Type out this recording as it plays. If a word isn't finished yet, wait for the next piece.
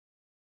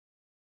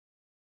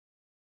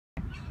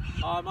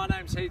Hi, my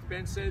name's Heath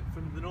Benstead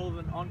from the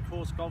Northern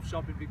On-Course Golf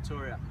Shop in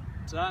Victoria.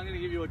 Today I'm going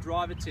to give you a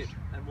driver tip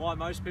and why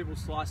most people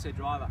slice their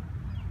driver.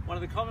 One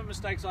of the common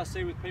mistakes I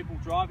see with people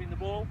driving the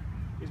ball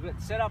is with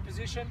set-up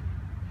position.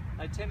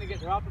 They tend to get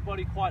their upper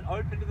body quite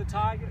open to the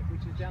target,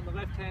 which is down the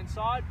left-hand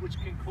side, which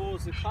can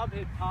cause the club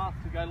head path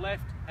to go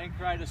left and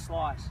create a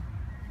slice.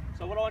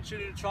 So what I want you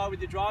to try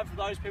with your drive for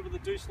those people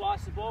that do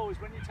slice the ball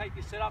is when you take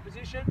your set-up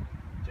position,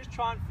 just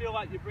try and feel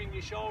like you bring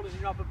your shoulders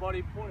and your upper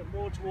body, point it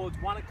more towards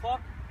 1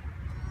 o'clock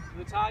to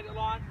the target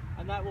line,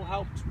 and that will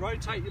help to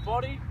rotate your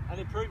body and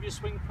improve your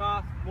swing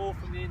path more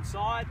from the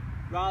inside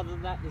rather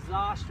than that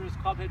disastrous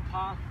club head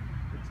path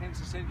that tends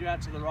to send you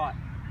out to the right.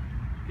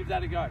 Give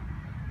that a go.